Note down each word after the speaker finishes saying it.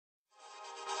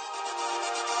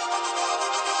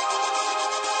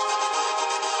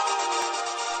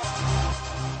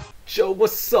Yo,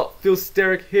 what's up?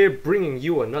 Philsterrik here, bringing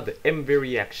you another MV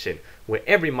reaction, where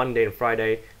every Monday and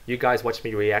Friday, you guys watch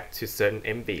me react to certain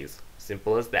MVs.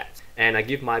 Simple as that. And I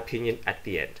give my opinion at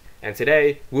the end. And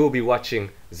today, we'll be watching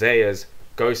Zaya's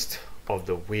Ghost of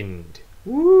the Wind.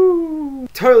 Woo!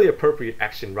 Totally appropriate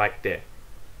action right there.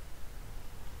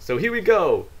 So here we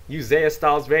go. You Zaya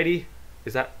Styles ready?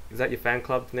 Is that your fan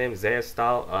club's name? Zaya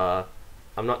Style?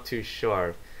 I'm not too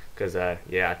sure. Because,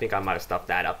 yeah, I think I might have stuffed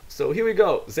that up. So here we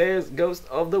go. Zaya's Ghost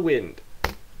of the Wind.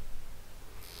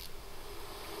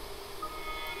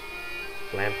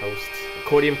 Lamppost.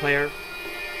 Accordion player.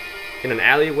 In an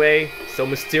alleyway. So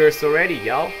mysterious already,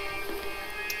 y'all.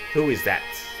 Who is that?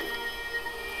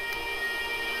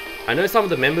 I know some of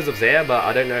the members of Zaya, but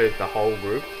I don't know the whole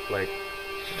group. Like,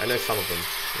 I know some of them.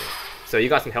 Yeah. So you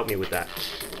guys can help me with that.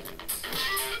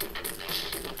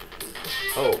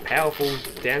 Oh, powerful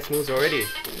dance moves already.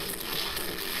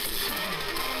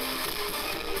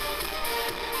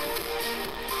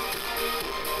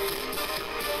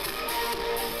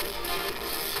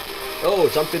 Oh,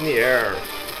 jump in the air.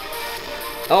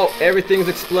 Oh, everything's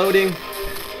exploding.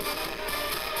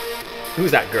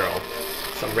 Who's that girl?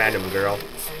 Some random girl.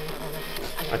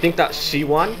 I think that she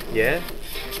won, yeah.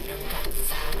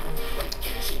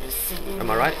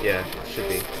 Am I right? Yeah, should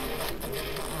be.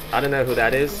 I don't know who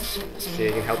that is, so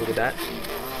you can help me with that.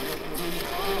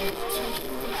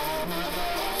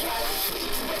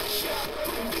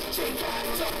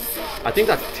 I think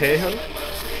that's Taehyun.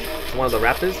 It's one of the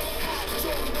rappers.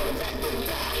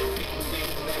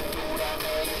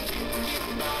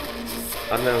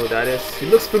 I don't know who that is. He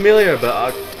looks familiar, but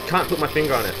I can't put my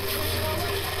finger on it.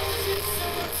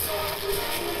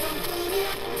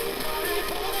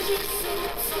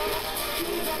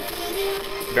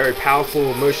 Very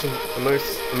powerful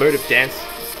emotive dance.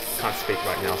 Can't speak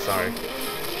right now, sorry.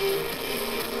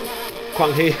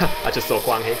 Kwang Hee. I just saw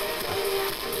Kwang Hee.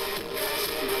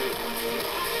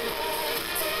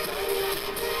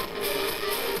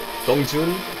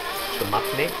 Dongjun, the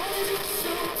maknae.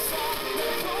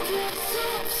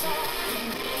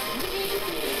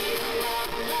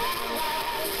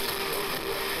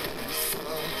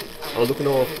 Oh, looking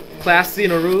all classy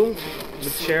in a room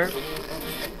with a chair.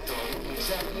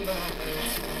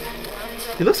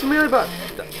 He looks familiar, but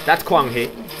that's Kwang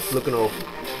Hee. Looking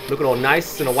all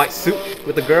nice in a white suit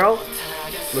with a girl.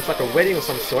 Looks like a wedding of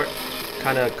some sort,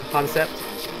 kind of concept.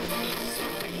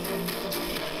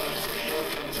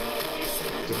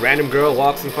 This random girl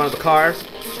walks in front of the car.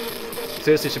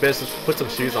 Seriously, she better just put some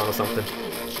shoes on or something.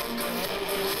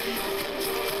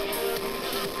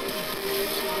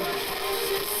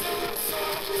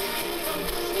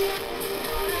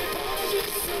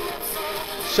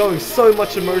 Showing so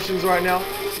much emotions right now.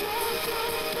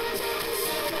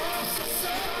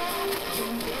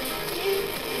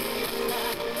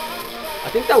 I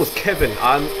think that was Kevin.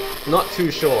 I'm not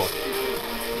too sure.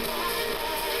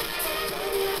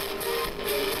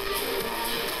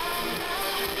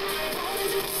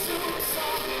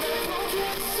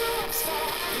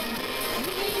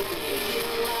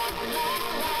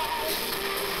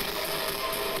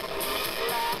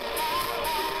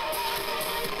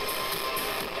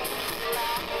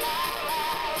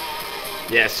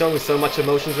 Yeah, it's showing so much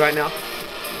emotions right now.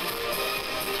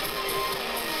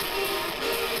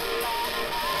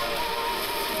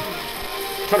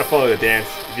 I'm trying to follow the dance,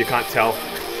 if you can't tell.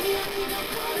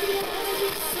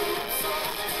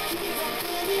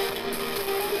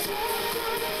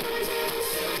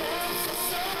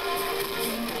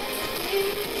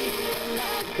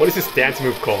 What is this dance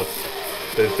move called?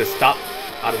 The stop?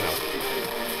 I don't know.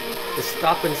 The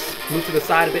stop and move to the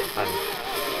side a bit? I don't know.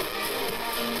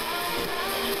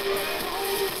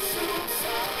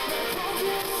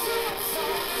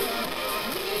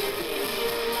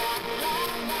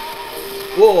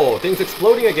 Whoa, things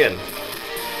exploding again.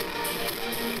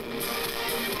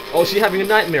 Oh, she's having a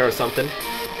nightmare or something.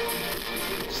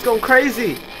 She's going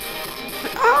crazy.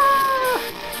 Ah!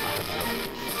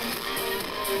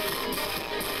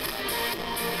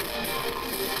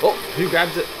 Oh, who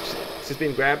grabs it? She's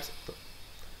being grabbed.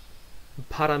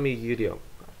 Parami Yurio.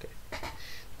 Okay.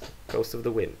 Ghost of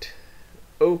the Wind.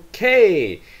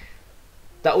 Okay.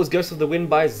 That was Ghost of the Wind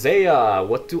by Zaya.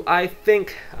 What do I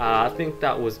think? I think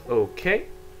that was okay,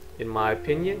 in my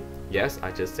opinion. Yes, I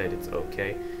just said it's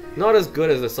okay. Not as good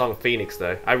as the song Phoenix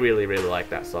though. I really like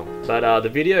that song. But the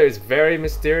video is very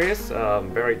mysterious,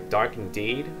 very dark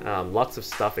indeed. Lots of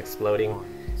stuff exploding.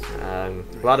 A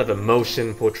lot of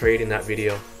emotion portrayed in that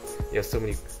video. Yeah, so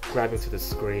many grabbing to the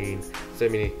screen. So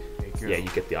many. Yeah, you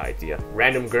get the idea.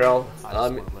 Random girl.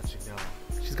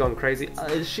 She's going crazy.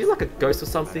 Is she like a ghost or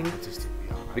something?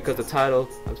 because the title,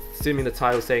 I'm assuming the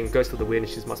title saying Ghost of the Wind,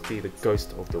 she must be the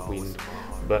ghost of the wind,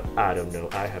 but I don't know,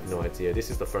 I have no idea. This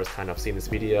is the first time I've seen this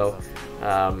video.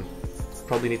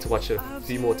 Probably need to watch it a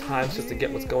few more times just to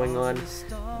get what's going on,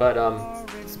 but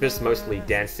it's just mostly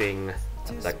dancing,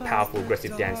 like powerful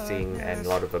aggressive dancing and a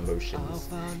lot of emotions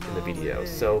in the video.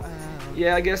 So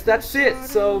yeah, I guess that's it.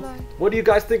 So what do you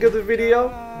guys think of the video?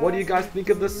 What do you guys think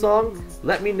of the song?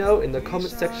 Let me know in the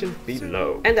comment section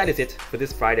below. And that is it for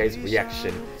this Friday's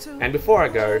reaction. And before I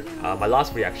go, my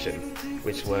last reaction,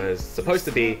 which was supposed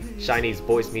to be SHINee's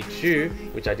Boys Meet You,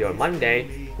 which I did on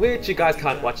Monday, which you guys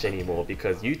can't watch anymore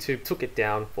because YouTube took it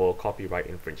down for copyright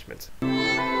infringement.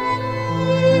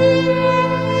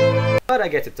 But I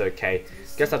guess it's okay.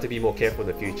 Guess I have to be more careful in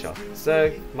the future.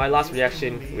 So my last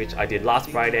reaction, which I did last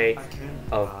Friday,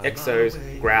 of EXO's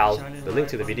Growl, the link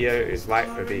to the video is right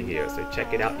over here, so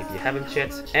check it out if you haven't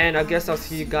yet. And I guess I'll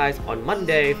see you guys on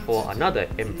Monday for another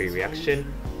MV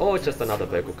reaction, or just another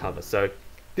vocal cover. So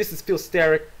this is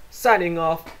Philsterrik signing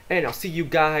off, and I'll see you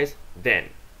guys then.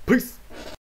 Peace!